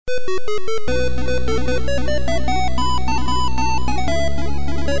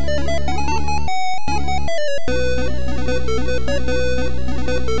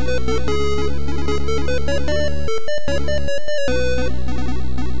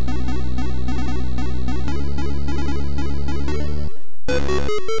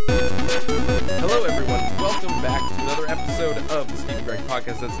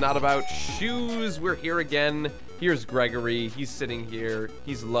that's not about shoes. We're here again. Here's Gregory. He's sitting here.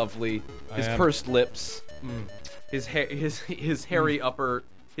 He's lovely. His pursed lips. His hairy upper.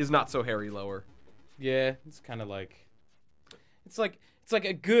 His not so hairy lower. Yeah, it's kind of like it's like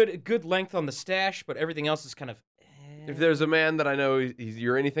a good length on the stash, but everything else is kind of. If there's a man that I know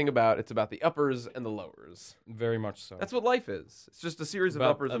you're anything about, it's about the uppers and the lowers. Very much so. That's what life is. It's just a series of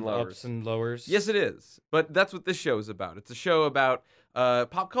uppers and lowers. Ups and lowers. Yes, it is. But that's what this show is about. It's a show about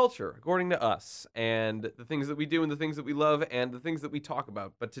pop culture, according to us, and the things that we do and the things that we love and the things that we talk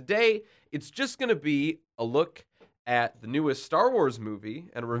about. But today, it's just going to be a look at the newest Star Wars movie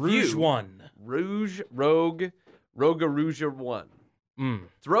and a review. Rouge One. Rogue Rouge 1.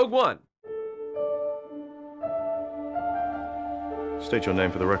 It's Rogue One. State your name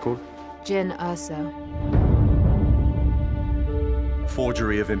for the record. Jyn Erso.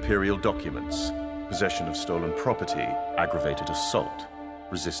 Forgery of Imperial documents, possession of stolen property, aggravated assault,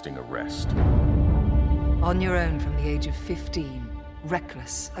 resisting arrest. On your own from the age of 15.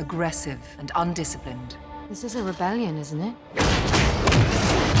 Reckless, aggressive, and undisciplined. This is a rebellion, isn't it?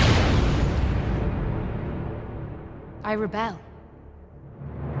 I rebel.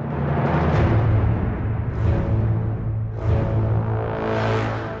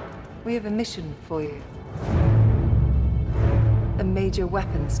 We have a mission for you. A major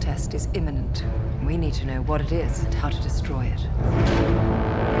weapons test is imminent. We need to know what it is and how to destroy it.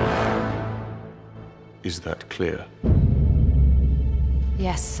 Is that clear?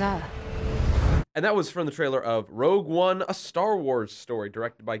 Yes, sir. And that was from the trailer of Rogue One, a Star Wars story,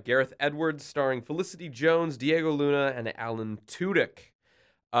 directed by Gareth Edwards, starring Felicity Jones, Diego Luna, and Alan Tudyk.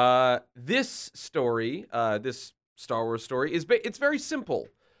 This story, this Star Wars story, it's very simple.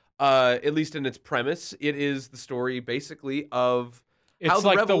 At least in its premise, it is the story basically of how It's the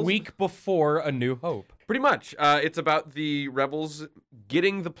like rebels, the week before A New Hope. Pretty much. It's about the rebels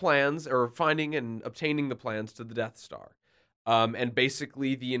getting the plans or finding and obtaining the plans to the Death Star. And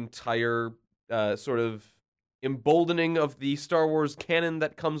basically the entire sort of emboldening of the Star Wars canon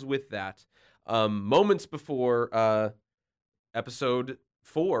that comes with that. Moments before episode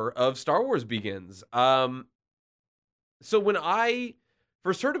 4 of Star Wars begins. So when I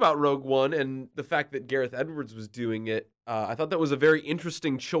first heard about Rogue One and the fact that Gareth Edwards was doing it, I thought that was a very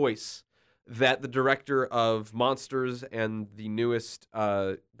interesting choice that the director of Monsters and the newest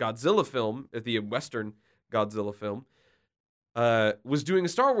Godzilla film, the Western Godzilla film, was doing a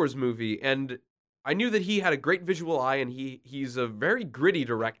Star Wars movie. And I knew that he had a great visual eye, and he's a very gritty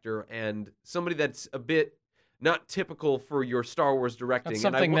director and somebody that's a bit not typical for your Star Wars directing. That's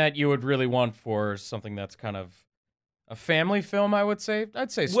something that you would really want for something that's kind of a family film, I would say.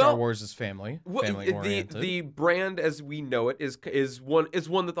 I'd say Star Wars is family oriented. The brand as we know it is one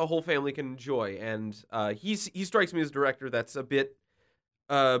that the whole family can enjoy, and he strikes me as a director that's a bit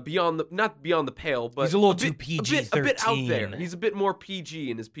not beyond the pale, but he's a little too PG-13. a bit out there. He's a bit more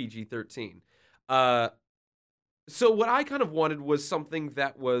PG in his PG-13. So what I kind of wanted was something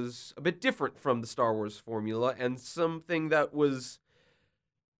that was a bit different from the Star Wars formula, and something that was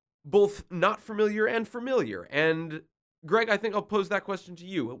both not familiar and familiar. And Greg, I think I'll pose that question to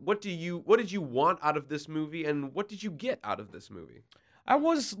you. What did you want out of this movie, and what did you get out of this movie? I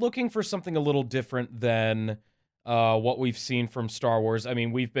was looking for something a little different than what we've seen from Star Wars. I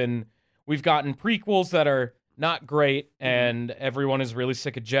mean, we've gotten prequels that are not great, and everyone is really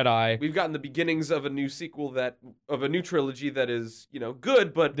sick of Jedi. We've gotten the beginnings of a new of a new trilogy that is,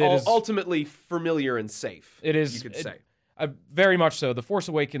 good, but ultimately familiar and safe. It is, you could say. Very much so. The Force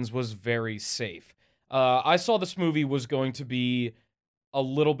Awakens was very safe. I saw this movie was going to be a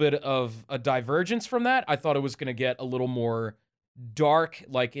little bit of a divergence from that. I thought it was going to get a little more dark,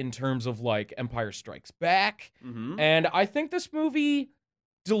 like in terms of like Empire Strikes Back. Mm-hmm. And I think this movie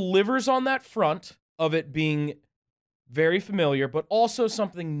delivers on that front of it being very familiar, but also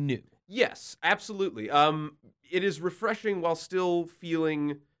something new. Yes, absolutely. It is refreshing while still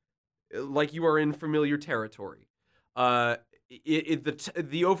feeling like you are in familiar territory.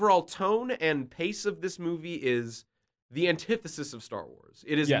 The overall tone and pace of this movie is the antithesis of Star Wars.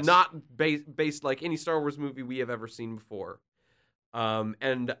 It is not based like any Star Wars movie we have ever seen before.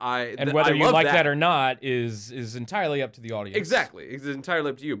 And whether you like that or not is entirely up to the audience. Exactly. It's entirely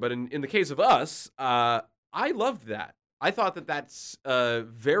up to you. But in the case of us, I loved that. I thought that's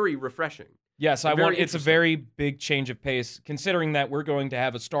very refreshing. Yes, it's a very big change of pace, considering that we're going to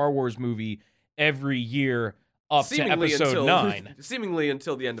have a Star Wars movie every year up seemingly to episode 9. Seemingly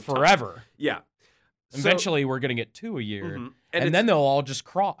until the end of forever. Time. Yeah. Eventually, we're going to get 2 a year, mm-hmm. and then they'll all just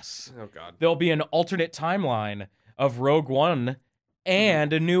cross. Oh, God. There'll be an alternate timeline of Rogue One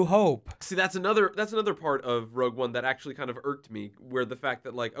and A New Hope. See, that's another part of Rogue One that actually kind of irked me, where the fact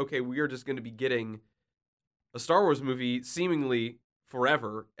that, like, okay, we are just going to be getting a Star Wars movie seemingly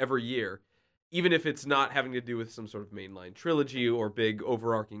forever, every year, even if it's not having to do with some sort of mainline trilogy or big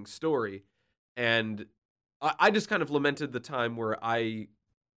overarching story. And I just kind of lamented the time where a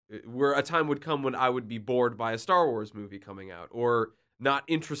time would come when I would be bored by a Star Wars movie coming out, or not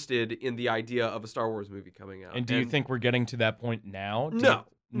interested in the idea of a Star Wars movie coming out. And do you think we're getting to that point now?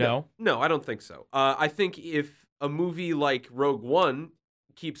 No, I don't think so. I think if a movie like Rogue One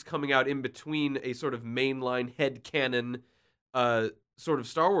keeps coming out in between a sort of mainline headcanon sort of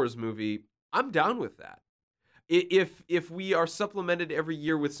Star Wars movie, I'm down with that. If we are supplemented every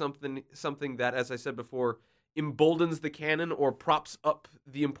year with something that, as I said before, emboldens the canon or props up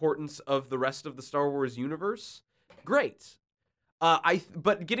the importance of the rest of the Star Wars universe, great.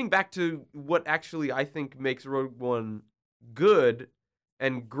 But getting back to what actually I think makes Rogue One good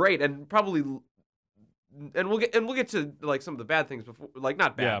and great, and probably, and we'll get to like some of the bad things before, like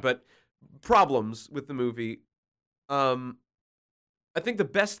not bad, but problems with the movie. I think the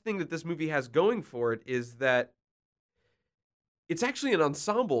best thing that this movie has going for it is that it's actually an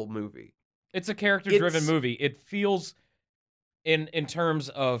ensemble movie. It's a character-driven movie. It feels, in terms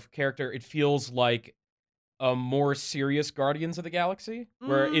of character, it feels like a more serious Guardians of the Galaxy,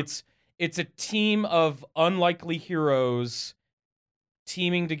 where it's a team of unlikely heroes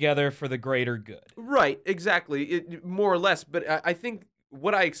teaming together for the greater good. Right, exactly, more or less. But I think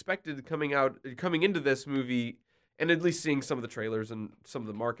what I expected coming into this movie, and at least seeing some of the trailers and some of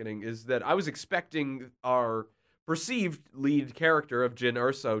the marketing, is that I was expecting our perceived lead character of Jyn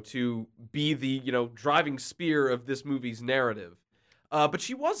Erso to be the, driving spear of this movie's narrative. But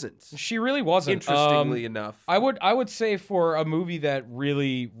she wasn't. She really wasn't. Interestingly enough. I would say for a movie that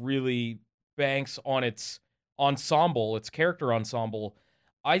really, really banks on its ensemble, its character ensemble,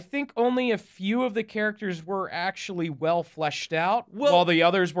 I think only a few of the characters were actually well fleshed out, while the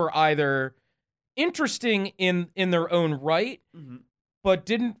others were either interesting in their own right, but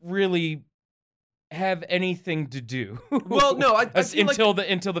didn't really have anything to do. Well, no, I feel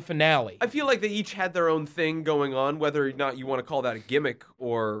until the finale. I feel like they each had their own thing going on, whether or not you want to call that a gimmick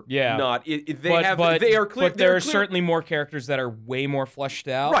or not. They are clear. But there are certainly more characters that are way more fleshed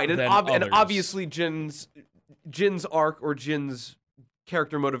out, right? And obviously, Jyn's arc or Jyn's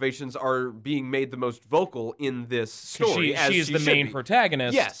character motivations are being made the most vocal in this story. She is the main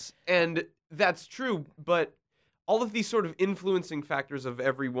protagonist. Yes, and that's true, but all of these sort of influencing factors of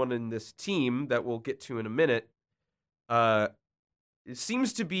everyone in this team that we'll get to in a minute, it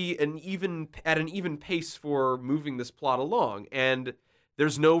seems to be at an even pace for moving this plot along. And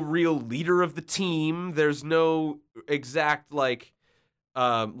there's no real leader of the team. There's no exact like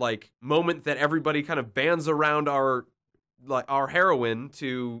moment that everybody kind of bands around our heroine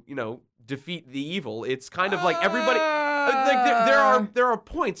to defeat the evil. It's kind of like everybody. There are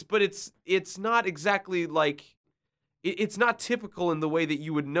points, but it's not exactly like. It's not typical in the way that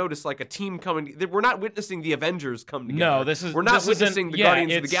you would notice like a team coming. We're not witnessing the Avengers come together. No, we're not witnessing the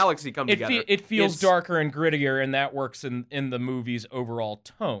Guardians of the Galaxy come together. It feels darker and grittier, and that works in the movie's overall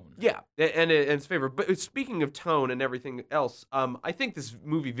tone. Yeah, and it's favorable. But speaking of tone and everything else, I think this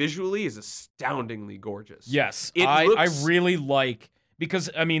movie visually is astoundingly gorgeous. Yes, I really like, because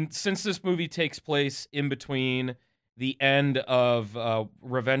I mean, since this movie takes place in between the end of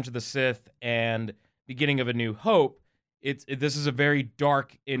Revenge of the Sith and beginning of A New Hope. This is a very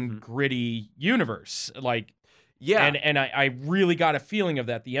dark and gritty universe, and I really got a feeling of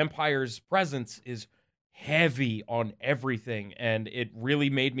that. The Empire's presence is heavy on everything, and it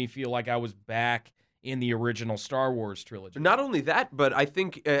really made me feel like I was back in the original Star Wars trilogy. Not only that, but I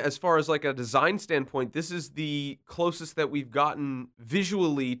think as far as like a design standpoint, this is the closest that we've gotten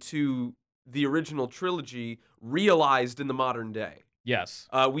visually to the original trilogy realized in the modern day. Yes.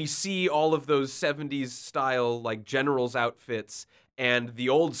 We see all of those 70s style like generals outfits and the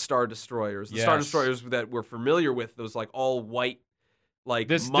old Star Destroyers. The Star Destroyers that we're familiar with, those like all white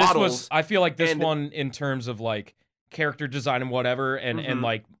models. I feel like this one, in terms of like character design and whatever, and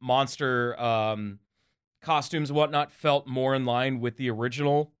like monster costumes and whatnot, felt more in line with the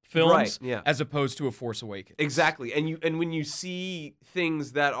original films, as opposed to A Force Awakens. Exactly. And when you see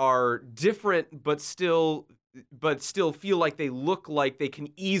things that are different but still feel like they look like they can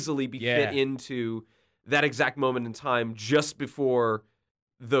easily be fit into that exact moment in time just before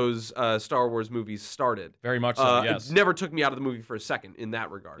those Star Wars movies started. Very much so, yes. It never took me out of the movie for a second in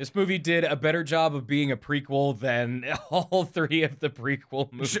that regard. This movie did a better job of being a prequel than all three of the prequel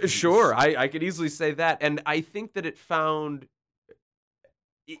movies. Sure, I could easily say that. And I think that it found...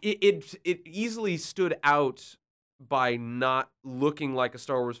 It easily stood out by not looking like a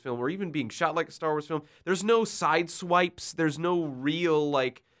Star Wars film or even being shot like a Star Wars film. There's no side swipes. There's no real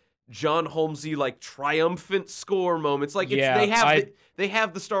like John Holmesy like triumphant score moments. Like they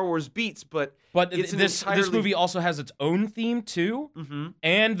have the Star Wars beats, but it's this movie also has its own theme too,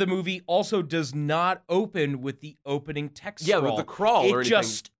 and the movie also does not open with the opening text scroll. with the crawl or anything. It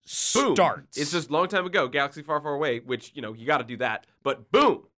just Boom. starts. It's just long time ago, Galaxy Far, Far Away, which, you got to do that. But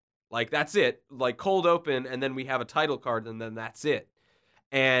boom, like that's it. Like cold open, and then we have a title card, and then that's it.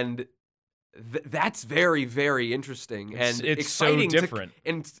 And that's very, very interesting and it's exciting. So different.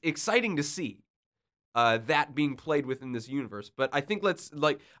 And exciting to see that being played within this universe. But I think we're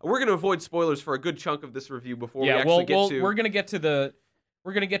going to avoid spoilers for a good chunk of this review before we actually get to.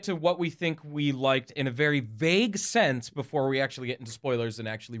 We're gonna get to what we think we liked in a very vague sense before we actually get into spoilers and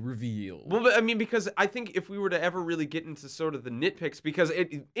actually reveal. Well, but, I mean, because I think if we were to ever really get into sort of the nitpicks, because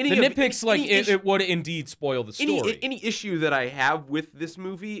it would indeed spoil the story. Any issue that I have with this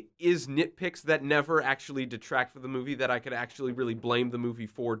movie is nitpicks that never actually detract from the movie that I could actually really blame the movie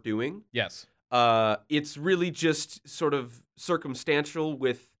for doing. Yes. It's really just sort of circumstantial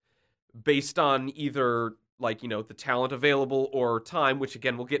based on either the talent available or time, which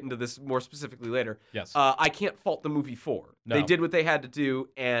again, we'll get into this more specifically later. Yes. I can't fault the movie for. No. They did what they had to do,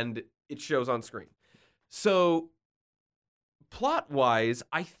 and it shows on screen. So, plot-wise,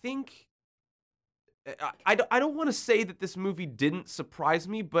 I think... I don't want to say that this movie didn't surprise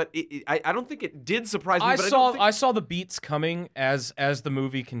me, but I don't think it did surprise me. I saw the beats coming as the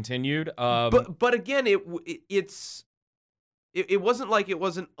movie continued. But again, it wasn't like it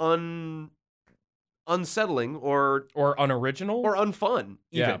wasn't unsettling or unoriginal or unfun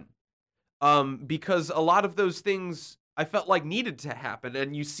even. Because a lot of those things I felt like needed to happen,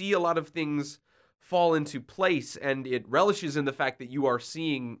 and you see a lot of things fall into place, and it relishes in the fact that you are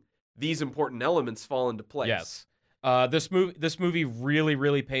seeing these important elements fall into place. Yes. This movie really,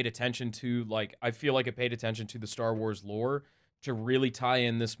 really paid attention to, I feel like it paid attention to the Star Wars lore to really tie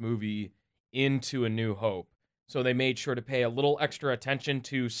in this movie into A New Hope. So they made sure to pay a little extra attention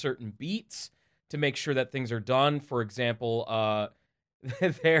to certain beats to make sure that things are done. For example,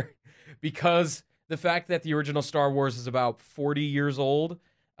 because the fact that the original Star Wars is about 40 years old,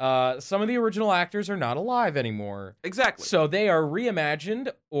 some of the original actors are not alive anymore. Exactly. So they are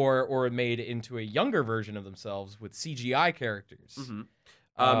reimagined or made into a younger version of themselves with CGI characters. Mm-hmm.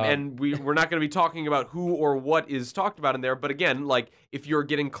 And we're not going to be talking about who or what is talked about in there. But again, if you're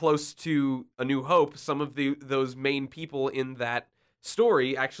getting close to A New Hope, some of those main people in that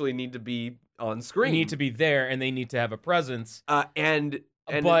story actually need to be on screen. They need to be there, and they need to have a presence. But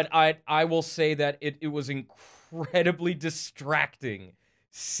I will say that it was incredibly distracting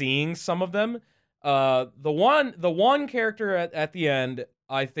seeing some of them. The one character at the end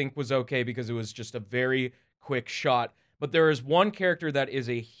I think was okay because it was just a very quick shot. But there is one character that is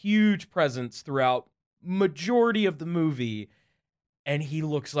a huge presence throughout majority of the movie, and he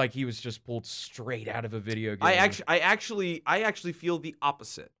looks like he was just pulled straight out of a video game. I actually feel the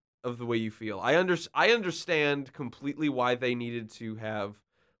opposite of the way you feel. I understand completely why they needed to have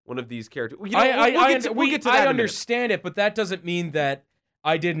one of these characters. We'll get to that. I understand it, but that doesn't mean that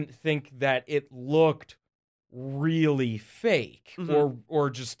I didn't think that it looked really fake or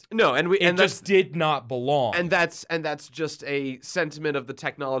just no, and it just did not belong. And that's just a sentiment of the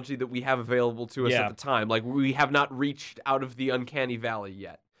technology that we have available to us at the time. We have not reached out of the uncanny valley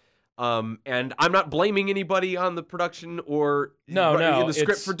yet. And I'm not blaming anybody on the production or in the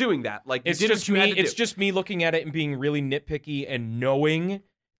script for doing that. It's just me. It's just me looking at it and being really nitpicky and knowing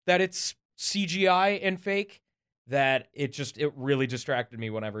that it's CGI and fake. That it really distracted me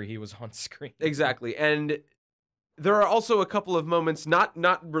whenever he was on screen. Exactly, and there are also a couple of moments not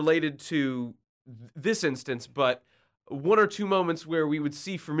related to this instance, but one or two moments where we would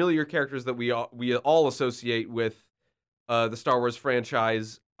see familiar characters that we all associate with the Star Wars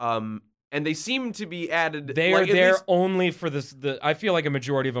franchise. And they seem to be added. They are there only for this. I feel like a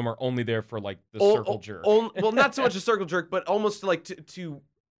majority of them are only there for the circle jerk. Well, not so much a circle jerk, but almost to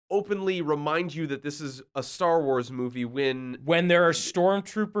openly remind you that this is a Star Wars movie when there are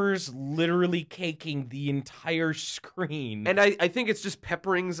stormtroopers literally caking the entire screen. And I think it's just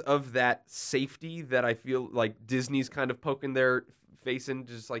pepperings of that safety that I feel like Disney's kind of poking their face in,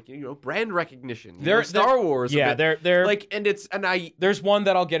 just brand recognition. Star Wars. Yeah, they're there's one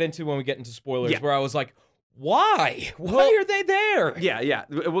that I'll get into when we get into spoilers where I was like, why are they there? Yeah,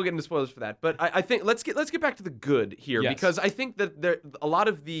 we'll get into spoilers for that. But I think let's get back to the good here, because I think that a lot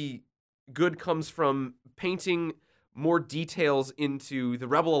of the good comes from painting more details into the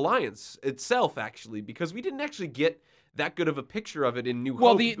Rebel Alliance itself, actually, because we didn't actually get that good of a picture of it in New Hope.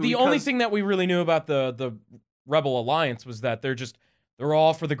 Well, the only thing that we really knew about the Rebel Alliance was that they're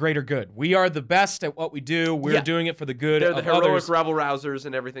all for the greater good. We are the best at what we do. We're doing it for the good They're of the heroic others. rabble rousers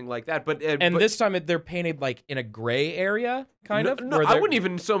and everything like that. But This time they're painted like in a gray area, kind of. No, I wouldn't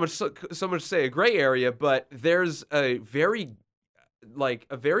even so much say a gray area, but there's a very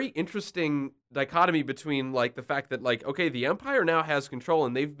interesting dichotomy between like the fact that like, okay, the Empire now has control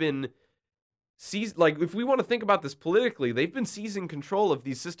and they've been seized. Like, if we want to think about this politically, they've been seizing control of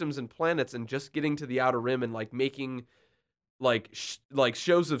these systems and planets and just getting to the Outer Rim and like making like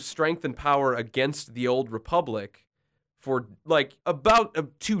shows of strength and power against the Old Republic for like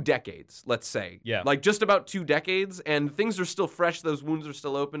about 2 decades, let's say. Yeah. Like just about 2 decades, and things are still fresh. Those wounds are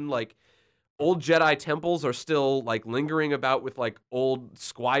still open. Like old Jedi temples are still like lingering about with like old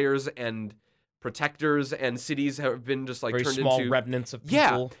squires and protectors, and cities have been just like very turned small into remnants of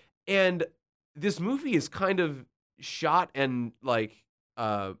people. Yeah. And this movie is kind of shot and like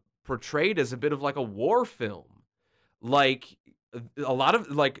portrayed as a bit of like a war film. Like a lot of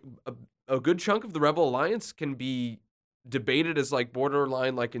like a good chunk of the Rebel Alliance can be debated as like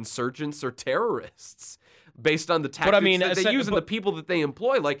borderline like insurgents or terrorists based on the tactics that they use and the people that they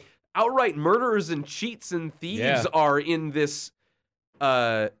employ. Like outright murderers and cheats and thieves are in this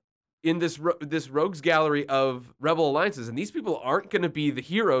rogues gallery of Rebel Alliances, and these people aren't going to be the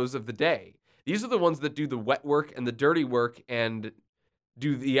heroes of the day. These are the ones that do the wet work and the dirty work and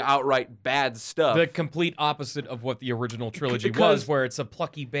do the outright bad stuff. The complete opposite of what the original trilogy was, where it's a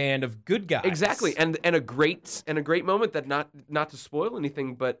plucky band of good guys. Exactly, and a great moment that not to spoil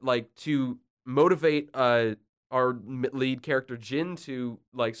anything, but like to motivate our lead character Jyn to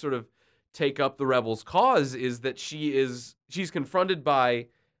like sort of take up the rebels' cause is that she's confronted by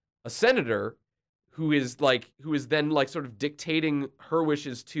a senator who is then like sort of dictating her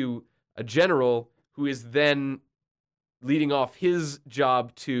wishes to a general who is then leading off his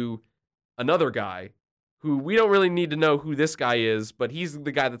job to another guy who we don't really need to know who this guy is, but he's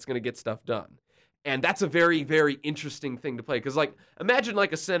the guy that's going to get stuff done. And that's a very, very interesting thing to play. Because, like, imagine,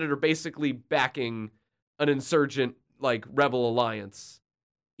 like, a senator basically backing an insurgent, like, rebel alliance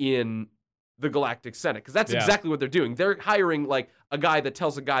in the Galactic Senate. Because that's exactly what they're doing. They're hiring, like, a guy that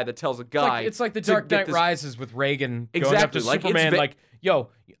tells a guy that tells a guy. It's like the Dark Knight Rises with Reagan going up to Superman, like, yo,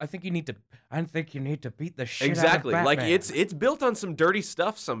 I think you need to beat the shit out of Batman. Like it's built on some dirty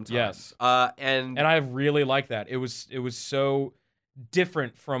stuff sometimes. Yes. And I really like that. It was so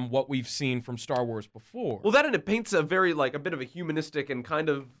different from what we've seen from Star Wars before. Well, that and it paints a very like a bit of a humanistic and kind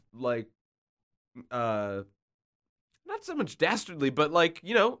of like not so much dastardly, but like,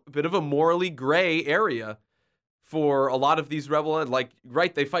 you know, a bit of a morally gray area for a lot of these rebel, like,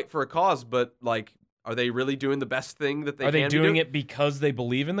 right, they fight for a cause, but like, are they really doing the best thing that they can? Are they doing it because they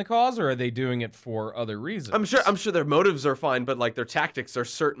believe in the cause, or are they doing it for other reasons? I'm sure their motives are fine, but like their tactics are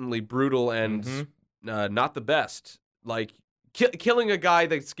certainly brutal and not the best. Like killing a guy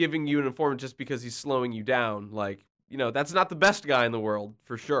that's giving you an informant just because he's slowing you down, like, you know, that's not the best guy in the world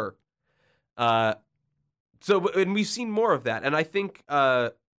for sure. So, and we've seen more of that, and I think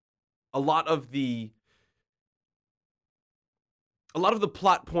a lot of the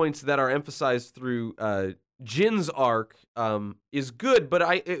plot points that are emphasized through Jyn's arc is good,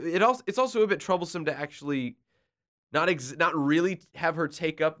 but it's also a bit troublesome to actually not really have her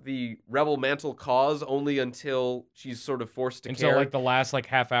take up the rebel mantle cause only until she's sort of forced to care. Until like the last like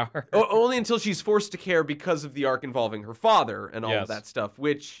half hour. Only until she's forced to care because of the arc involving her father and all of that stuff,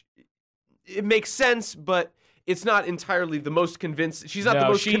 which it makes sense, but it's not entirely the most convincing. She's not the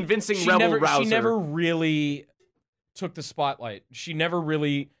most convincing rebel rouser. She never really took the spotlight. She never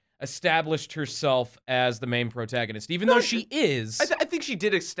really established herself as the main protagonist, even though she is. I think she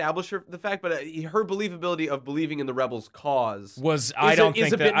did establish the fact, but her believability of believing in the rebels' cause was. I don't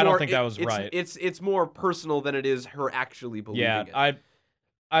think that was right. It's more personal than it is her actually believing it.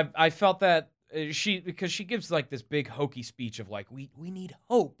 I felt that because she gives like this big hokey speech of like we need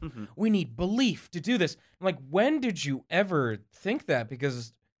hope, we need belief to do this. I'm like, when did you ever think that?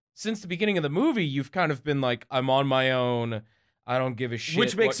 Because since the beginning of the movie, you've kind of been like, I'm on my own. I don't give a shit.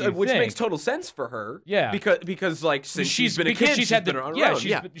 Which makes total sense for her. Yeah, because like since she's been a kid,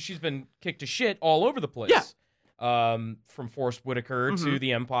 she's been kicked to shit all over the place. Yeah, from Forrest Whitaker to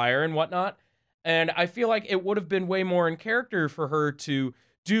the Empire and whatnot. And I feel like it would have been way more in character for her to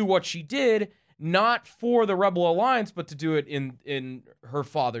do what she did, not for the Rebel Alliance, but to do it in her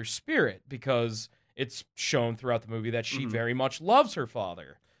father's spirit, because it's shown throughout the movie that she very much loves her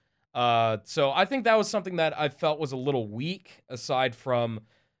father. So I think that was something that I felt was a little weak, aside from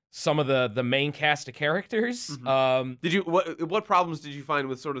some of the main cast of characters. Did you what problems did you find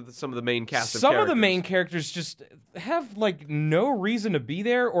with sort of some of the main cast of Some characters? of the main characters just have like no reason to be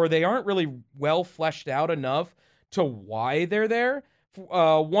there, or they aren't really well fleshed out enough to why they're there.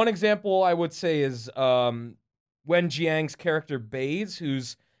 One example I would say is Wen Jiang's character Baze,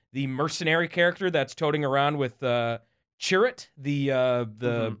 who's the mercenary character that's toting around with Chirrut, the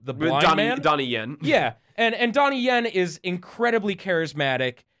With blind man. Donnie Yen. Yeah, and Donnie Yen is incredibly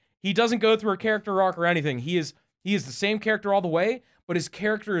charismatic. He doesn't go through a character arc or anything. He is the same character all the way, but his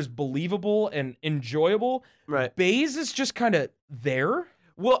character is believable and enjoyable. Right. Baze is just kind of there.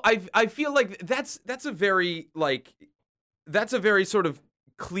 Well, I feel like that's a very sort of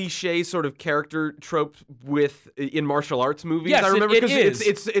cliche sort of character trope in martial arts movies. Yes, I remember it because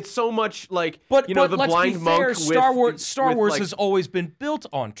is. it's so much like But the let's blind be monk fair, with Star Wars like, has always been built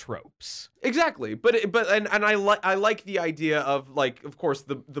on tropes. exactly. But I like the idea of like, of course,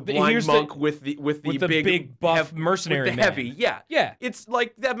 the blind here's monk with the big buff mercenary with the man. heavy. Yeah. Yeah. It's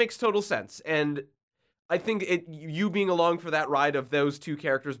like that makes total sense. And I think you being along for that ride of those two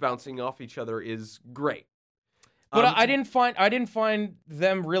characters bouncing off each other is great. But I didn't find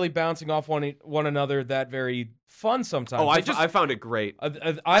them really bouncing off one another that very fun sometimes. Oh, I found it great.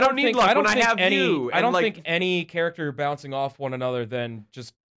 I don't need think luck I don't when I think have any you, I and, don't like- think any character bouncing off one another than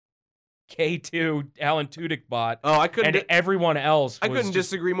just K2 Alan Tudyk bot. Oh, I couldn't. And everyone else. I was couldn't just,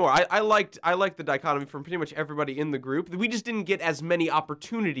 disagree more. I liked the dichotomy from pretty much everybody in the group. We just didn't get as many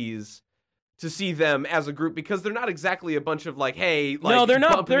opportunities to see them as a group because they're not exactly a bunch of like, hey, like, no, they're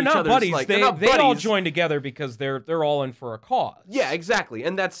not. bumping They're each not other's, buddies. like, They they're not they all buddies. join together because they're all in for a cause. Yeah, exactly,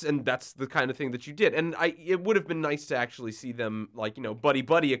 and that's the kind of thing that you did. And it would have been nice to actually see them like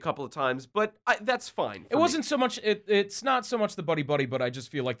buddy a couple of times, but that's fine. It wasn't so much. It's not so much the buddy, but I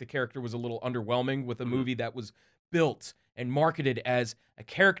just feel like the character was a little underwhelming with a movie that was built and marketed as a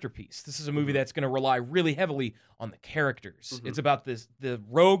character piece. This is a movie that's going to rely really heavily on the characters. It's about the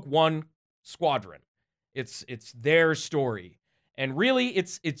Rogue One squadron. It's their story, and really,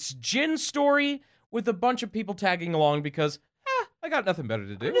 it's Jin's story with a bunch of people tagging along because I got nothing better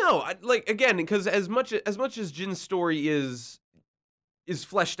to do. No, again, because as much as Jin's story is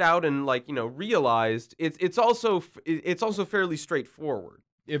fleshed out and realized, it's also fairly straightforward.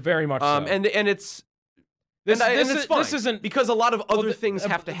 It very much. So. And it's This it's fine, isn't because a lot of other things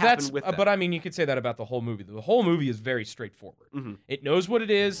have to happen with that. But I mean, you could say that about the whole movie. The whole movie is very straightforward. Mhm. It knows what it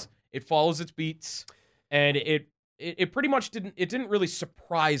is. It follows its beats, and it pretty much didn't really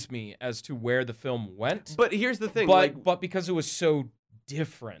surprise me as to where the film went. But here's the thing, But because it was so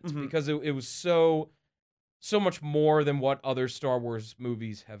different, Mhm. because it was so much more than what other Star Wars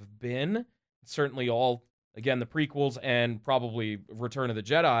movies have been. Certainly all, again, the prequels and probably Return of the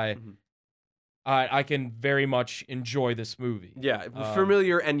Jedi. Mhm. I can very much enjoy this movie. yeah,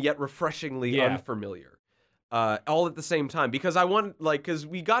 familiar and yet refreshingly yeah. unfamiliar. All at the same time, because because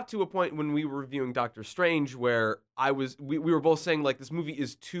we got to a point when we were reviewing Doctor Strange where we were both saying like this movie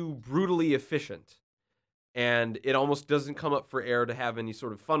is too brutally efficient, and it almost doesn't come up for air to have any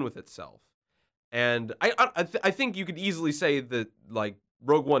sort of fun with itself. And I think you could easily say that like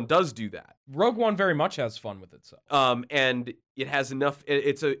Rogue One does do that. Rogue One very much has fun with itself. And it has enough. It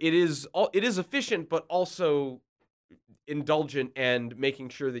is efficient, but also indulgent and making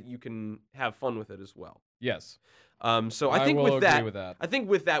sure that you can have fun with it as well. Yes. So I think will with agree that, with that. I think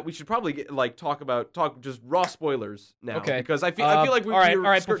with that we should probably talk just raw spoilers now. Okay. Because I feel like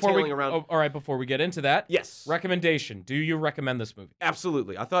we're skirt-tailing around. all right, before we get into that, Yes. recommendation. Do you recommend this movie?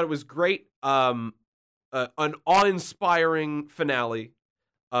 Absolutely. I thought it was great. An awe-inspiring finale.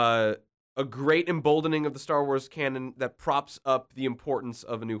 A great emboldening of the Star Wars canon that props up the importance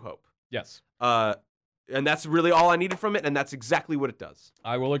of A New Hope. Yes. And that's really all I needed from it, and that's exactly what it does.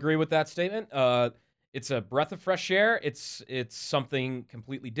 I will agree with that statement. It's a breath of fresh air. It's something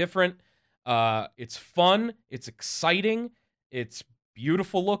completely different. It's fun. It's exciting. It's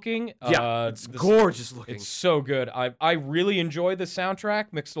beautiful looking. It's gorgeous looking. It's so good. I really enjoy the soundtrack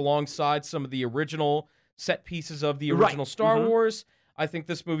mixed alongside some of the original set pieces of the original Star Wars. I think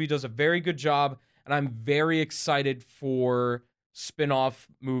this movie does a very good job, and I'm very excited for spin-off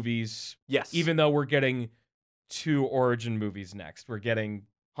movies. Yes. Even though we're getting 2 origin movies next. We're getting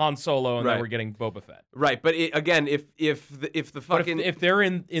Han Solo and then we're getting Boba Fett. Right, but again, if the fucking if they're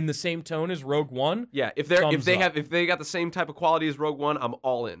in the same tone as Rogue One, if they got the same type of quality as Rogue One, I'm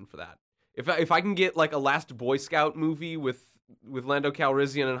all in for that. If I can get like a Last Boy Scout movie with Lando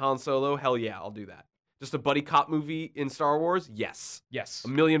Calrissian and Han Solo, hell yeah, I'll do that. Just a buddy cop movie in Star Wars, yes,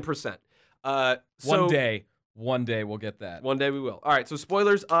 1,000,000%. One day we'll get that. One day we will. All right, so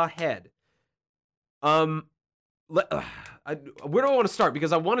spoilers ahead. where do I want to start?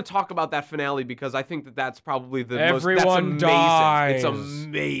 Because I want to talk about that finale because I think that's probably the Everyone most. That's amazing. dies. It's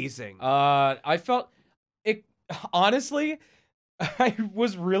amazing. I felt it. Honestly, I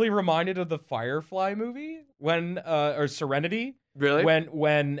was really reminded of the Firefly movie or Serenity. Really?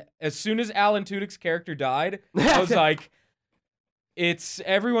 When as soon as Alan Tudyk's character died, I was like,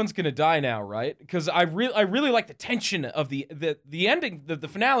 everyone's gonna die now, right? Because I really like the tension of the ending, the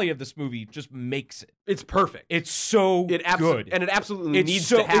finale of this movie just makes it. It's perfect. It's so good, and it absolutely needs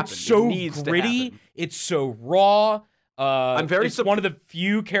to happen. It's so gritty. It's so raw. It's one of the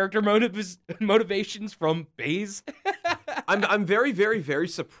few character motivations from Baze. I'm very, very, very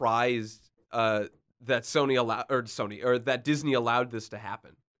surprised that that Disney allowed this to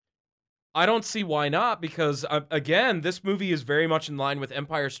happen. I don't see why not, because again, this movie is very much in line with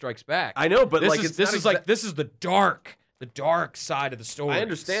Empire Strikes Back. I know, but this is the dark side of the story. I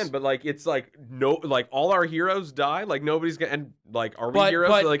understand, but it's all our heroes die, nobody's gonna, and are we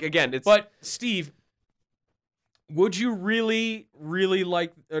heroes? Again, it's. But Steve, would you really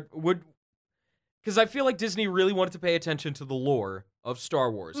like because I feel like Disney really wanted to pay attention to the lore of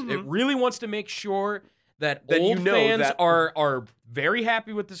Star Wars. Mm-hmm. It really wants to make sure that old fans are very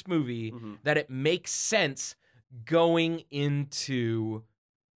happy with this movie, mm-hmm. that it makes sense going into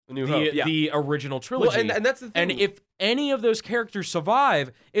the original trilogy. Well, and that's the thing. And if any of those characters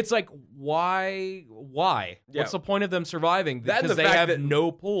survive, it's like, why? Yeah. What's the point of them surviving? That Because they have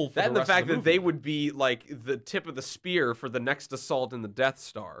no pull for that the and the rest fact of the that movie. they would be the tip of the spear for the next assault in the Death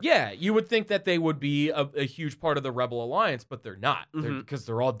Star. Yeah, you would think that they would be a huge part of the Rebel Alliance, but they're not, because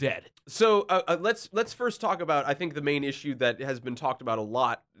they're all dead. So let's first talk about, I think, the main issue that has been talked about a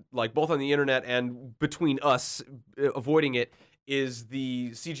lot, both on the internet and between us avoiding it, is the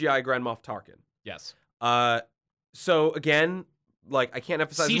CGI Grand Moff Tarkin. Yes. So again, I can't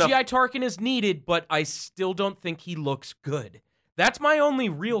emphasize CGI enough. Tarkin is needed, but I still don't think he looks good. That's my only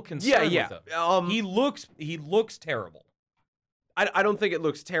real concern with him. He looks terrible. I don't think it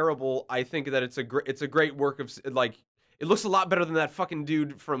looks terrible. I think that it's a great work of it looks a lot better than that fucking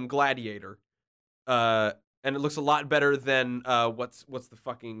dude from Gladiator, and it looks a lot better than what's the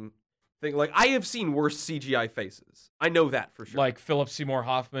fucking thing. I have seen worse CGI faces. I know that for sure. Like Philip Seymour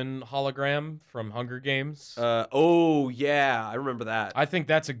Hoffman hologram from Hunger Games. Oh yeah, I remember that. I think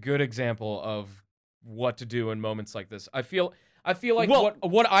that's a good example of what to do in moments like this. I feel like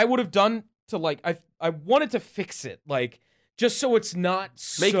what I would have done to I wanted to fix it, just so it's not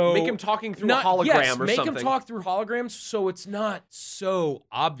make him talking through a hologram or something. Make him talk through holograms so it's not so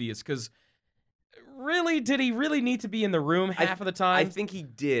obvious. Because really, did he really need to be in the room half of the time? I think he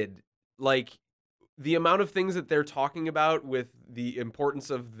did. The amount of things that they're talking about with the importance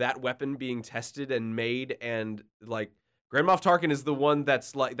of that weapon being tested and made, and Grand Moff Tarkin is the one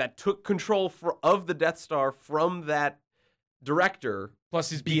that's that took control of the Death Star from that director. Plus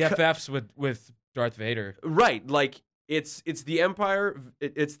his BFFs with Darth Vader. Right, it's the Empire,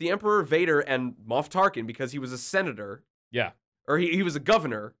 it's the Emperor Vader and Moff Tarkin, because he was a senator. Yeah. Or he was a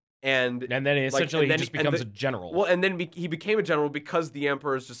governor. And then essentially he just becomes a general. Well, and then he became a general because the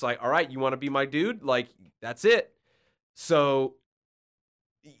Emperor is just all right, you want to be my dude? That's it. So,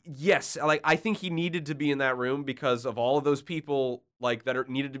 yes, I think he needed to be in that room because of all of those people, that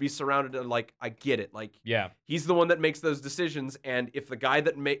needed to be surrounded. And, I get it. Yeah. He's the one that makes those decisions. And if the guy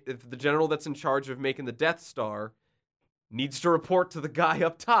if the general that's in charge of making the Death Star needs to report to the guy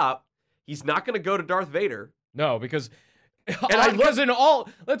up top, he's not going to go to Darth Vader. No, because... in all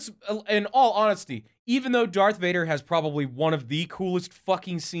honesty, even though Darth Vader has probably one of the coolest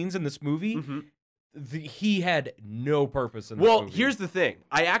fucking scenes in this movie, he had no purpose in this movie. Well, here's the thing.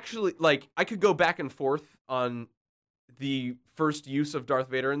 I actually, I could go back and forth on the first use of Darth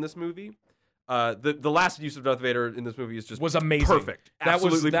Vader in this movie. The last use of Darth Vader in this movie was amazing. Perfect.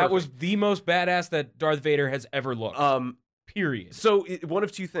 Absolutely that perfect. was the most badass that Darth Vader has ever looked. Period. So one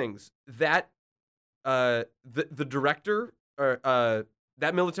of two things. That the director, or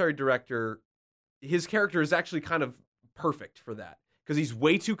that military director, his character is actually kind of perfect for that, because he's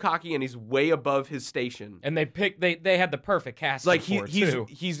way too cocky and he's way above his station. And they had the perfect casting for it too.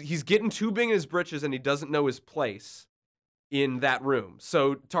 He's getting too big in his britches and he doesn't know his place in that room.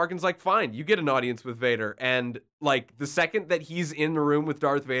 So Tarkin's fine, you get an audience with Vader, and the second that he's in the room with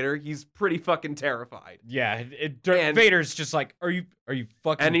Darth Vader, he's pretty fucking terrified. Yeah, Vader's just are you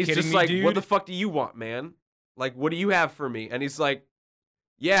fucking and he's kidding just me, dude? What the fuck do you want, man? What do you have for me? And he's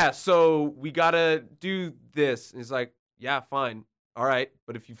yeah, so we gotta do this. And he's yeah, fine, all right,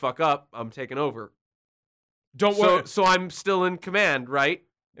 but if you fuck up, I'm taking over. Don't worry. So I'm still in command, right?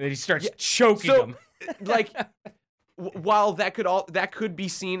 And then he starts choking him. While that could be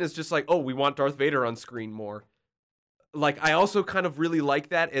seen as just oh, we want Darth Vader on screen more. like I also kind of really like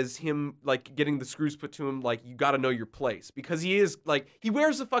that as him like getting the screws put to him, like you got to know your place, because he is like he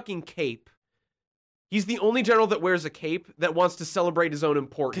wears a fucking cape. He's the only general that wears a cape that wants to celebrate his own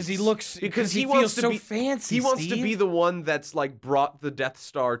importance. Because he wants feels to so be fancy. He wants to Steve. be the one that's like brought the Death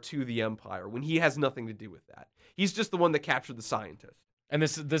Star to the Empire when he has nothing to do with that. He's just the one that captured the scientist. And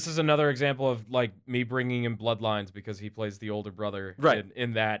this is another example of like me bringing in Bloodlines because he plays the older brother Right.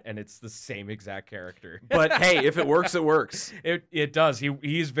 in that, and it's the same exact character. But hey, if it works, it works. It does.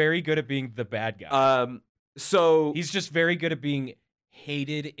 He's very good at being the bad guy. So He's just very good at being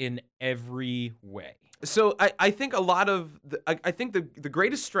hated in every way. So I think a lot of I think the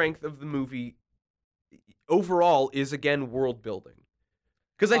greatest strength of the movie overall is again world building,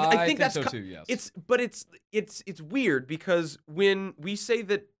 because I think that's so too. Yes. It's weird because when we say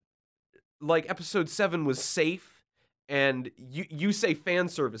that like episode 7 was safe and you say fan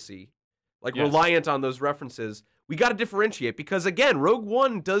servicey, like Yes. reliant on those references, we got to differentiate, because again Rogue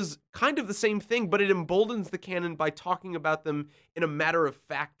One does kind of the same thing, but it emboldens the canon by talking about them in a matter of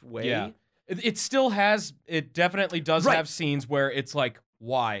fact way. Yeah. It still has. It definitely does Right. have scenes where it's like,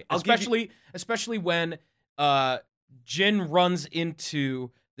 why? I'll give you- Especially when Jin runs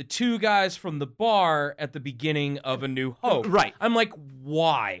into the two guys from the bar at the beginning of A New Hope. Right. I'm like,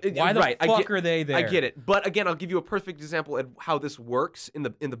 why? Why the Right, I fuck get- are they there? I get it, but again, I'll give you a perfect example of how this works in the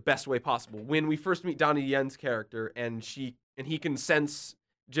best way possible. When we first meet Donnie Yen's character, and he can sense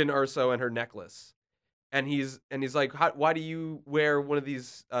Jyn Erso and her necklace, and he's like, why do you wear one of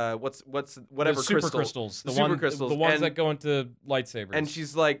these? Whatever The super crystal? crystals. The The super crystals, The ones and, that go into lightsabers. And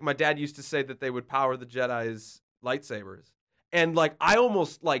she's like, my dad used to say that they would power the Jedi's lightsabers, and like I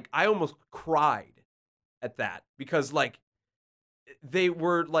almost cried at that, because like they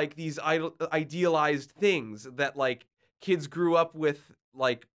were like these idealized things that like kids grew up with,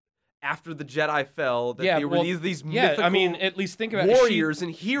 like after the Jedi fell, that they were these mythical I mean, at least think about warriors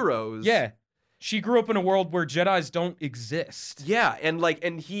and heroes. Yeah. She grew up in a world where Jedis don't exist. Yeah,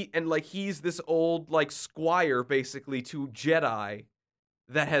 he's this old like squire basically to Jedi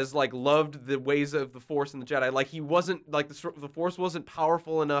that has like loved the ways of the Force and the Jedi. Like he wasn't like the Force wasn't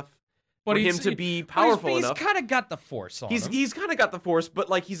powerful enough for him to be powerful enough. He's kind of got the Force on him. He's kind of got the Force, but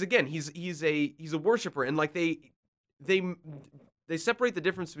like he's a worshiper, and like they separate the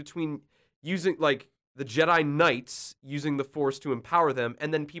difference between using like the Jedi Knights using the Force to empower them,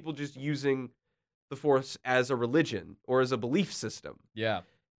 and then people just using the Force as a religion or as a belief system. Yeah.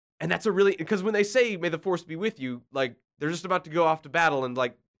 And that's a really, because when they say "May the Force be with you," like they're just about to go off to battle, and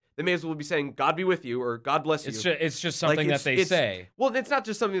like they may as well be saying "God be with you" or "God bless you." It's just something that they say. Well, it's not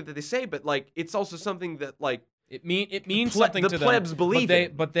just something that they say, but like it's also something that like It means ple- something the to plebs them. believe but they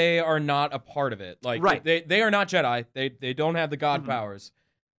in. but they are not a part of it. Like Right. they are not Jedi. They don't have the God Mhm. powers,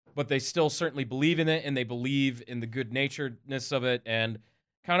 but they still certainly believe in it, and they believe in the good naturedness of it. And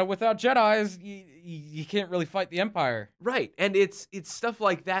kind of without Jedis, you can't really fight the Empire. Right. And it's stuff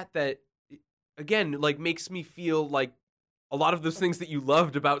like that again like makes me feel like a lot of those things that you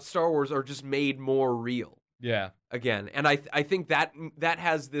loved about Star Wars are just made more real Yeah. again. And I think that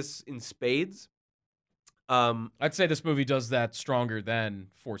has this in spades. I'd say this movie does that stronger than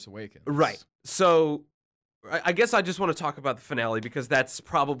Force Awakens. Right. So I guess I just want to talk about the finale, because that's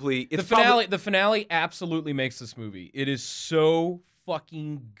probably The finale absolutely makes this movie. It is so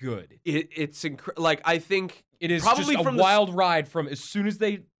fucking good. It's like I think It is probably just a from wild ride from as soon as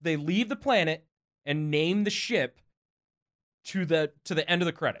they leave the planet and name the ship to the end of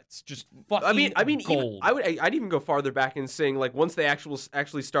the credits. Just fucking I mean, gold. I'd even go farther back in saying like once they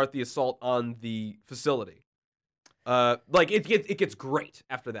actually start the assault on the facility, like it gets great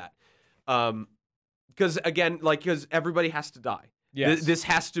after that, because everybody has to die. Yes. This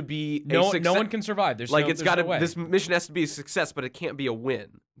has to be no success. one can survive. There's like no, it's there's got to no way. this mission has to be a success, but it can't be a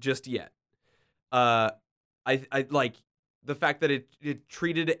win just yet. I like the fact that it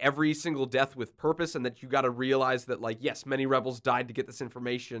treated every single death with purpose, and that you got to realize that like yes, many rebels died to get this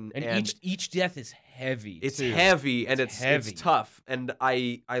information, and each death is heavy. it's too. heavy and It's it's heavy. tough, and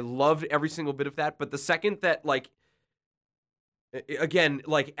I loved every single bit of that. But the second that like again,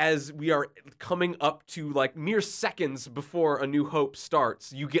 like as we are coming up to like mere seconds before A New Hope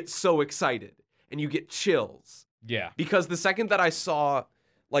starts, you get so excited and you get chills, Yeah. because the second that I saw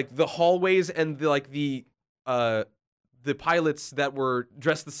like the hallways and the pilots that were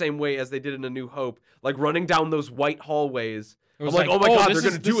dressed the same way as they did in A New Hope, like running down those white hallways, It was I'm like, oh my God, this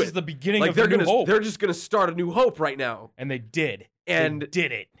they're gonna do This is it. the beginning Like of A New Hope. they're just gonna start A New Hope right now. And they did. And they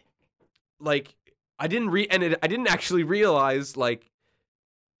did it. like I didn't actually realize like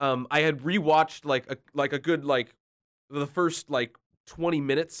I had rewatched like a good like the first like 20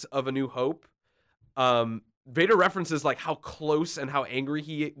 minutes of A New Hope Vader references like how close and how angry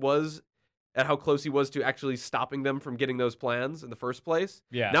he was at how close he was to actually stopping them from getting those plans in the first place.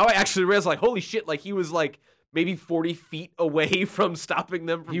 Yeah. Now I actually realize, like, holy shit, like he was like maybe 40 feet away from stopping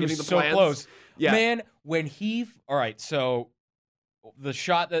them from He getting was the plans. so close. Yeah. Man, when he all right, so the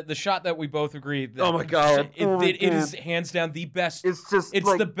shot that we both agree that Oh my God. it is hands down the best. It's just It's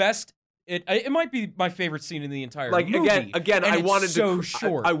like, the best. It might be my favorite scene in the entire like movie. again and I it's wanted so to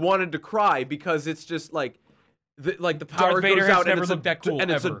short. I wanted to cry because it's just like the power Vader goes has out and never it's looked that cool, and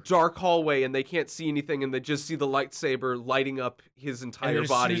it's a ever. dark hallway and they can't see anything and they just see the lightsaber lighting up his and entire then as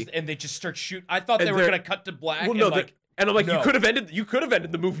soon body. as- and they just start shooting. I thought they And were they're- gonna cut to black. Well, and no, like, and I'm like, no. you could have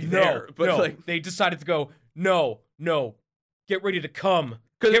ended the movie there, but no, like, they decided to go. No, get ready to come.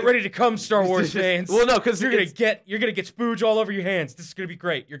 'Cause Get ready to come, Star Wars fans. Well, no, because you're gonna get spooge all over your hands. This is gonna be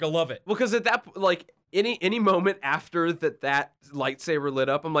great. You're gonna love it. well, because at that like any moment after that lightsaber lit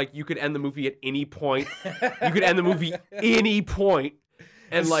up, I'm like, you could end the movie at any point. You could end the movie any point,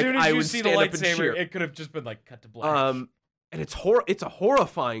 and As like soon as I you would see stand the up and lightsaber, cheer. it could have just been like cut to black. And it's a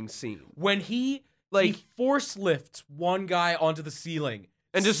horrifying scene. When he force lifts one guy onto the ceiling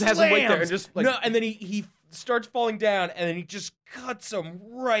And just has him wait there and slams. just, like- no, and then he starts falling down, and then he just cuts him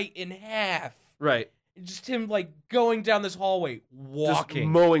right in half. Right. Just him like going down this hallway, walking.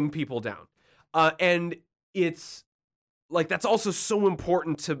 Just mowing people down. And it's like that's also so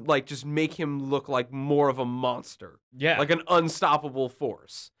important to like just make him look like more of a monster. Yeah. Like an unstoppable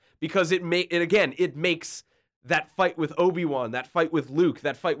force. Because it makes that fight with Obi-Wan, that fight with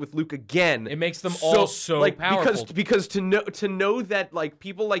Luke again. It makes them all so like, powerful. Because to know that like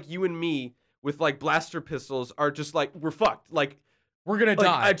people like you and me with like blaster pistols are just like we're fucked. Like We're gonna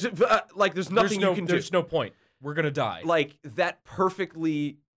die. there's nothing you can do. There's no point. We're gonna die. Like that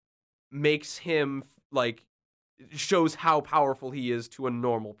perfectly makes him like shows how powerful he is to a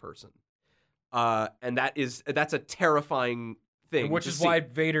normal person. And that's a terrifying thing. Which to is see. why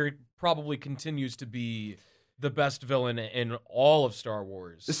Vader probably continues to be the best villain in all of Star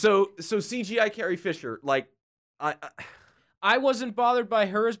Wars. So CGI Carrie Fisher, like I wasn't bothered by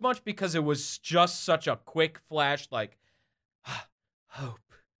her as much because it was just such a quick flash, like hope.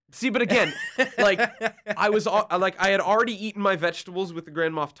 see, but again, like I had already eaten my vegetables with the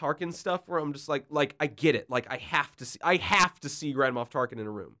Grand Moff Tarkin stuff, where I'm just like I get it, like I have to see Grand Moff Tarkin in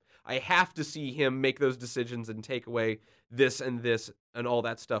a room. I have to see him make those decisions and take away this and all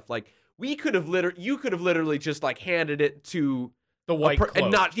that stuff. Like you could have literally just like handed it to The white cloak.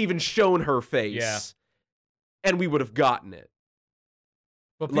 and not even shown her face. Yeah. And we would have gotten it.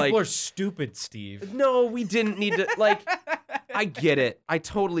 But people like- are stupid, Steve. No, we didn't need to like I get it. I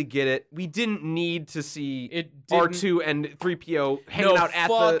totally get it. We didn't need to see It didn't- R2 and 3PO hanging out at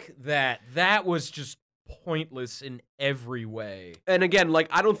fuck the that. That was just pointless in every way. And again, like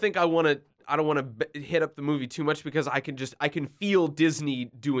I don't want to hit up the movie too much because I can feel Disney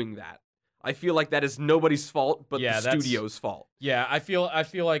doing that. I feel like that is nobody's fault but Yeah, the that's- studio's fault. Yeah, I feel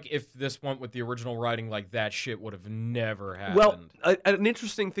like if this went with the original writing, like that shit would have never happened. Well, an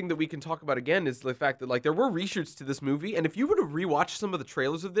interesting thing that we can talk about again is the fact that like there were reshoots to this movie, and if you were to rewatch some of the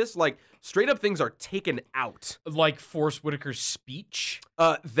trailers of this, like straight up things are taken out. like Forrest Whitaker's speech.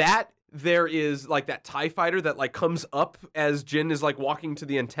 That there is like that TIE fighter that like comes up as Jin is like walking to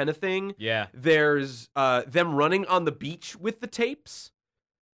the antenna thing. Yeah. There's them running on the beach with the tapes.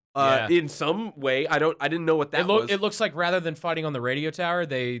 Yeah. In some way, I didn't know what that was. It looks like rather than fighting on the radio tower,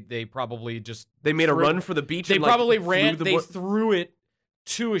 they probably just They made a threw- run for the beach. They and, like, probably flew ran. the They bo- threw it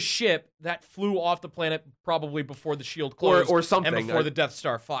to a ship that flew off the planet, probably before the shield closed, or something. and before the Death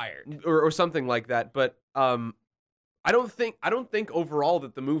Star fired. or something like that. But I don't think overall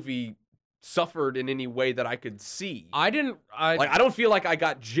that the movie suffered in any way that I could see. I don't feel like I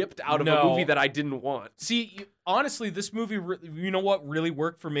got gypped out of a No. movie that I didn't want. see. Honestly, this movie, you know what really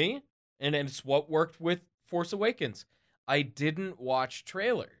worked for me, and it's what worked with Force Awakens. I didn't watch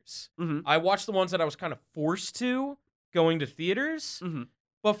trailers. Mhm. I watched the ones that I was kind of forced to going to theaters. Mhm.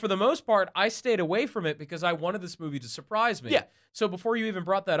 But for the most part, I stayed away from it because I wanted this movie to surprise me. Yeah. So before you even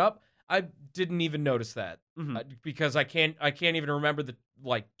brought that up, I didn't even notice that because I can't even remember the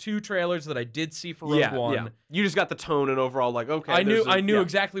like 2 trailers that I did see for Rogue One. Yeah. You just got the tone and overall like okay. I knew yeah.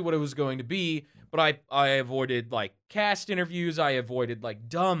 exactly what it was going to be, but I avoided like cast interviews. I avoided like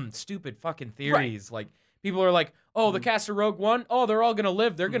dumb, stupid fucking theories. Like people are like, "Oh, the cast of Rogue One, oh, they're all gonna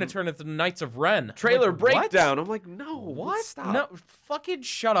live. They're gonna turn into the Knights of Ren." I'm Trailer like, what? breakdown. I'm like, no, What? Stop. No, fucking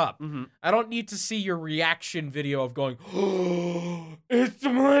shut up. Mhm. I don't need to see your reaction video of going, "Oh, it's the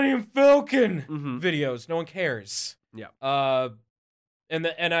Millennium Falcon." Mhm. Videos. No one cares. Yeah.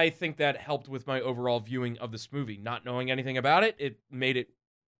 And I think that helped with my overall viewing of this movie. Not knowing anything about it, it made it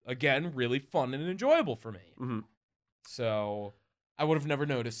again, really fun and enjoyable for me. Mhm. So I would have never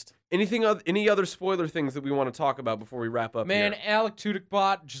noticed. Any other spoiler things that we want to talk about before we wrap up? Man, here? Alec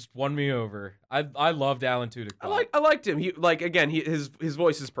Tudyk just won me over. I loved Alan Tudyk. I liked him. He his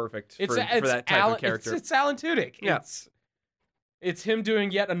voice is perfect for that type of character. It's Alan Tudyk. Yeah. It's him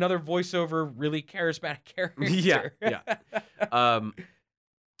doing yet another voiceover, really charismatic character. Yeah.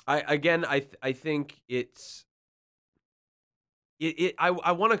 I think it's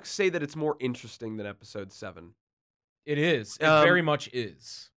I want to say that it's more interesting than episode 7. It is. It very much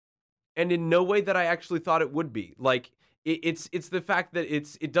is. And in no way that I actually thought it would be. Like it's the fact that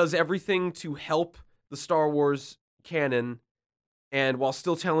it does everything to help the Star Wars canon, and while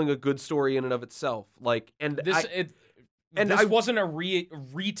still telling a good story in and of itself. Like, this wasn't a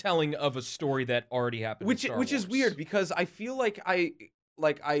retelling of a story that already happened. Which is weird, because I feel like I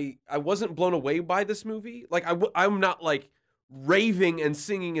wasn't blown away by this movie. Like I'm not like raving and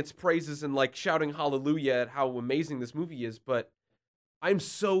singing its praises and like shouting hallelujah at how amazing this movie is, but I'm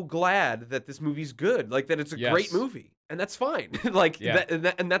so glad that this movie's good. Like, that it's a great movie, and that's fine. Like,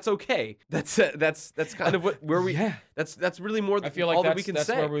 and that's okay. That's kind of where we. Yeah. That's really more. I feel like all that's, that we can that's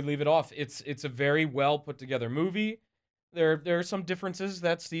say. where we leave it off. It's a very well put together movie. There are some differences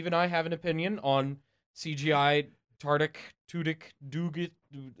that Steve and I have an opinion on. CGI Tudyk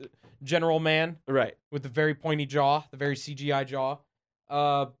General Man, Right. with the very pointy jaw, the very CGI jaw.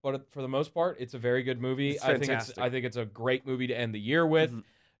 But for the most part, it's a very good movie. It's I fantastic. think it's a great movie to end the year with.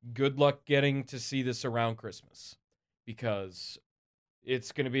 Mm-hmm. Good luck getting to see this around Christmas, because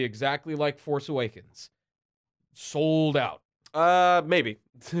it's going to be exactly like Force Awakens. Sold out. Maybe.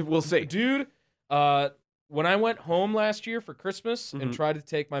 We'll see. Dude, when I went home last year for Christmas and tried to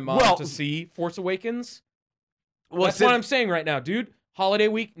take my mom to see Force Awakens, that's what I'm saying right now, dude. Holiday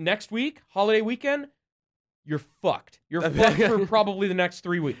weekend, you're fucked. You're fucked for probably the next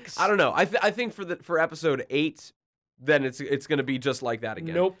 3 weeks. I don't know. I think for episode 8, then it's going to be just like that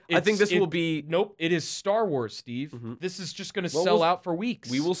again. Nope. I think this will be. Nope. It is Star Wars, Steve. Mhm. This is just going to sell out for weeks.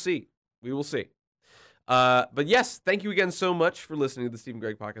 We will see. But yes, thank you again so much for listening to the Steve and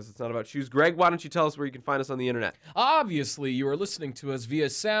Greg podcast. It's not about shoes. Greg, why don't you tell us where you can find us on the internet? Obviously, you are listening to us via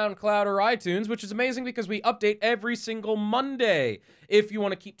SoundCloud or iTunes, which is amazing because we update every single Monday. If you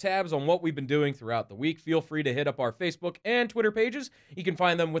want to keep tabs on what we've been doing throughout the week, feel free to hit up our Facebook and Twitter pages. You can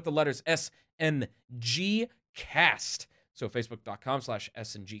find them with the letters SNGcast. So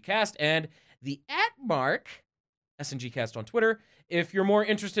facebook.com/SNGcast and the @ SNGcast on Twitter. If you're more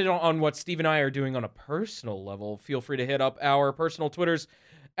interested on what Steve and I are doing on a personal level, feel free to hit up our personal Twitters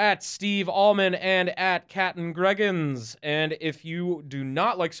at Steve Allman and at Catton Greggins. And if you do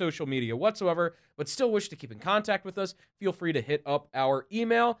not like social media whatsoever, but still wish to keep in contact with us, feel free to hit up our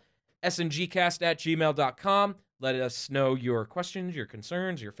email, sngcast@gmail.com. Let us know your questions, your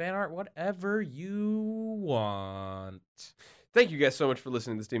concerns, your fan art, whatever you want. Thank you guys so much for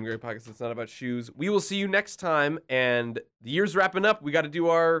listening to the Steve and Greg podcast. It's not about shoes. We will see you next time. And the year's wrapping up. We got to do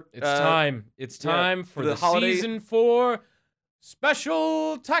our. It's time. It's time for the holiday season 4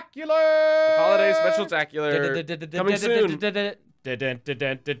 special-tacular. Holiday special-tacular. Coming soon.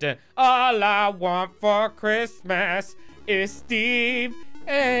 All I want for Christmas is Steve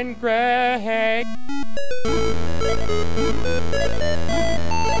and Greg.